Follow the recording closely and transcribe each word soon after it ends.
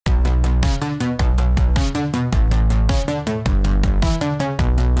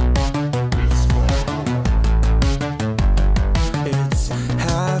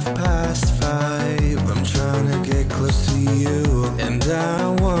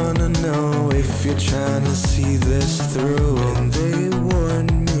if you're trying to see this through. And they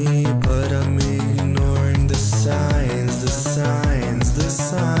warned me, but I'm ignoring the signs, the signs, the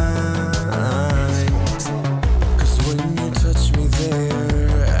signs. Cause when you touch me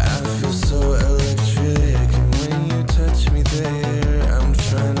there, I feel so electric. And when you touch me there, I'm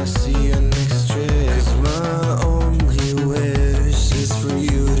trying to see your next trick. Cause my only wish is for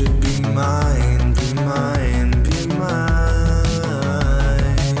you to be mine, be mine, be mine.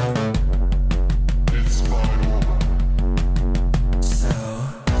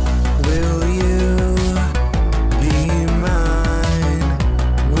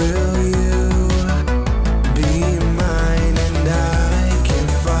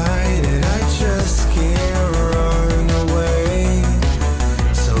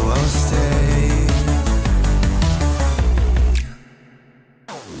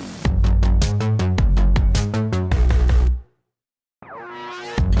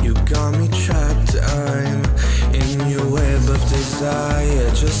 You got me trapped, I'm in your web of desire.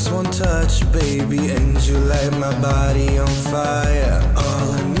 Just one touch, baby, and you light my body on fire.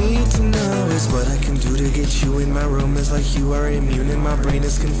 All I need to know is what I can do to get you in my room. It's like you are immune and my brain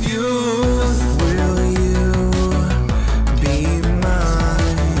is confused. Will you be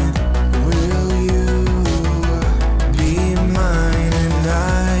mine? Will you be mine? And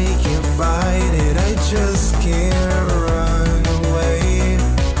I can't fight it, I just can't run away.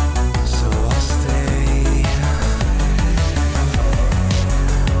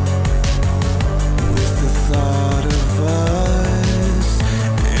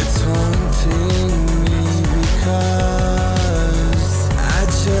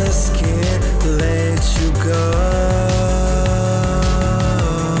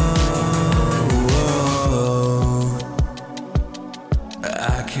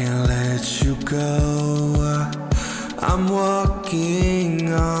 I can't let you go. I'm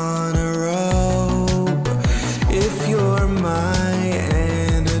walking on a rope. If you're my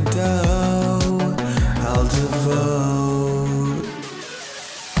antidote, I'll devote.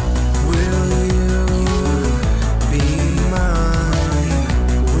 Will you be mine?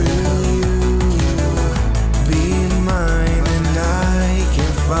 Will you be mine? And I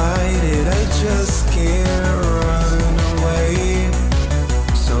can't fight it, I just can't.